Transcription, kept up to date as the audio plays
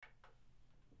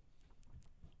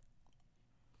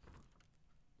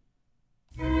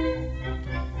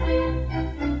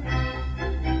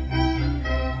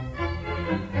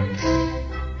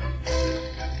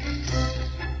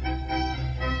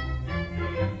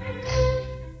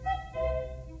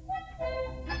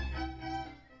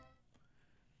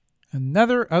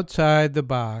Another outside the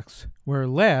box where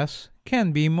less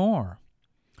can be more.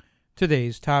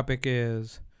 Today's topic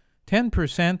is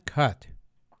 10% cut.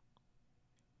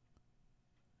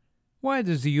 Why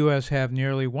does the U.S. have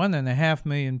nearly 1.5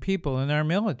 million people in our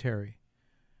military?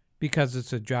 Because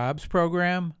it's a jobs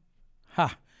program?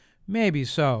 Ha, maybe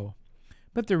so.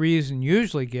 But the reason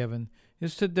usually given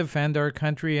is to defend our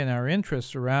country and our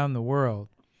interests around the world.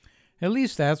 At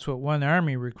least that's what one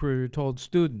Army recruiter told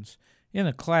students in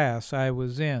a class I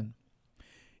was in.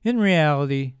 In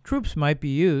reality, troops might be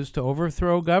used to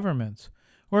overthrow governments,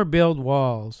 or build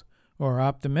walls, or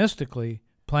optimistically,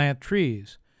 plant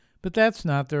trees, but that's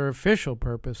not their official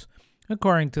purpose,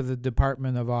 according to the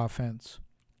Department of Offense.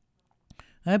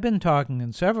 I've been talking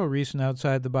in several recent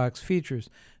outside-the-box features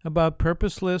about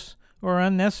purposeless or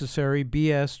unnecessary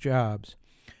BS jobs.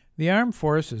 The armed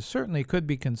forces certainly could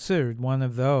be considered one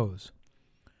of those.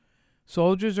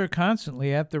 Soldiers are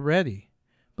constantly at the ready,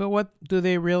 but what do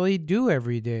they really do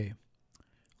every day?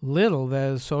 Little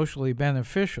that is socially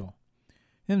beneficial.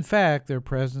 In fact, their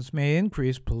presence may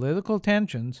increase political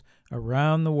tensions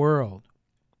around the world.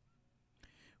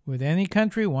 Would any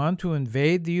country want to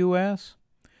invade the U.S.?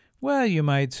 Well, you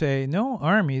might say, no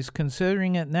army's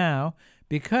considering it now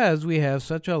because we have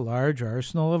such a large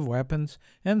arsenal of weapons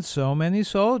and so many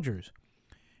soldiers.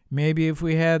 Maybe if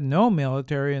we had no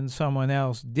military and someone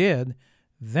else did,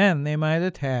 then they might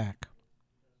attack.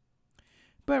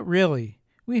 But really,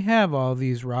 we have all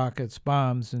these rockets,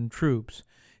 bombs, and troops,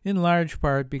 in large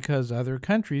part because other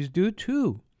countries do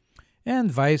too, and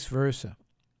vice versa.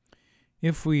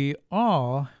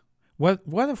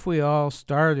 What if we all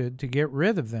started to get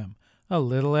rid of them, a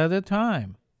little at a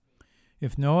time?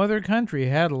 If no other country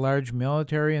had a large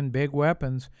military and big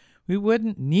weapons, we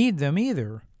wouldn't need them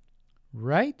either,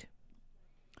 right?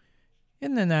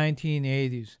 In the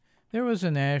 1980s, there was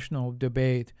a national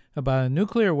debate about a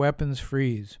nuclear weapons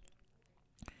freeze.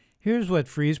 Here's what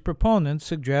freeze proponents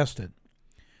suggested.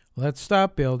 Let's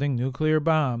stop building nuclear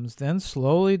bombs, then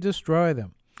slowly destroy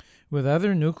them, with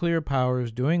other nuclear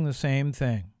powers doing the same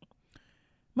thing.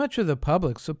 Much of the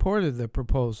public supported the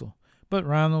proposal, but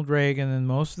Ronald Reagan and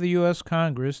most of the U.S.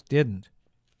 Congress didn't.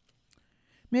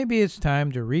 Maybe it's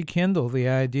time to rekindle the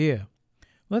idea.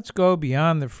 Let's go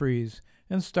beyond the freeze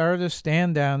and start a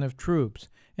stand-down of troops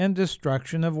and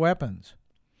destruction of weapons.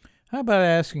 How about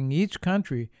asking each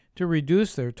country to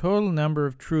reduce their total number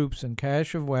of troops and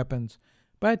cache of weapons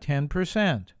by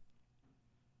 10%?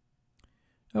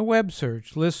 A web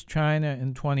search lists China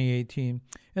in 2018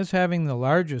 as having the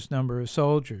largest number of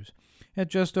soldiers, at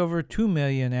just over 2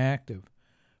 million active,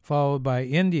 followed by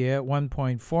India at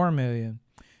 1.4 million,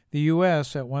 the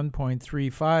U.S. at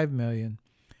 1.35 million,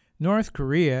 North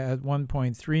Korea at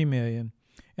 1.3 million,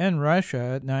 and Russia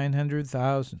at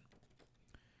 900,000.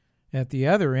 At the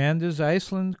other end is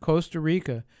Iceland, Costa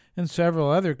Rica, and several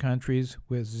other countries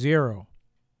with 0.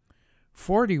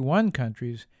 41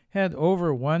 countries had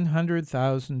over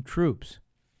 100,000 troops.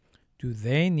 Do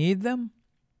they need them?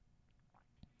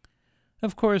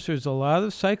 Of course, there's a lot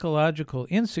of psychological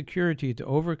insecurity to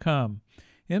overcome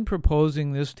in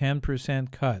proposing this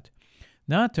 10% cut,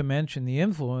 not to mention the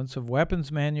influence of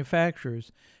weapons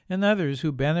manufacturers and others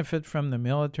who benefit from the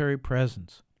military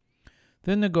presence.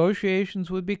 The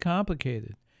negotiations would be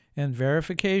complicated, and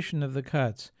verification of the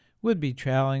cuts would be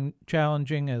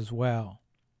challenging as well.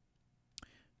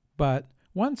 But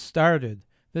once started,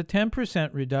 the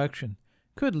 10% reduction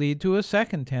could lead to a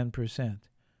second 10%,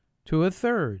 to a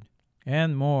third,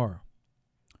 and more.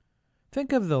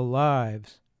 Think of the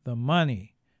lives, the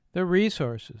money, the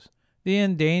resources, the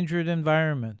endangered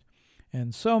environment,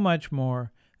 and so much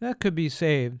more that could be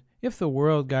saved if the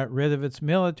world got rid of its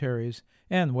militaries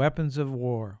and weapons of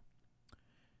war.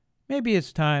 Maybe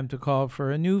it's time to call for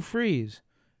a new freeze,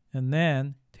 and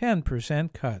then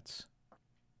 10% cuts.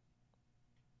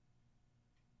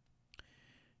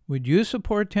 Would you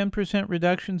support 10%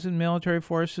 reductions in military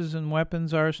forces and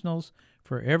weapons arsenals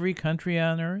for every country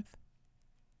on Earth?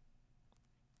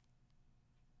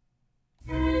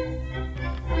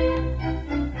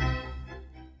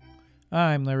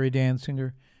 I'm Larry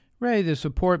Dansinger, ready to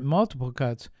support multiple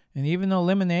cuts and even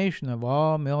elimination of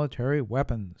all military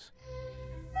weapons.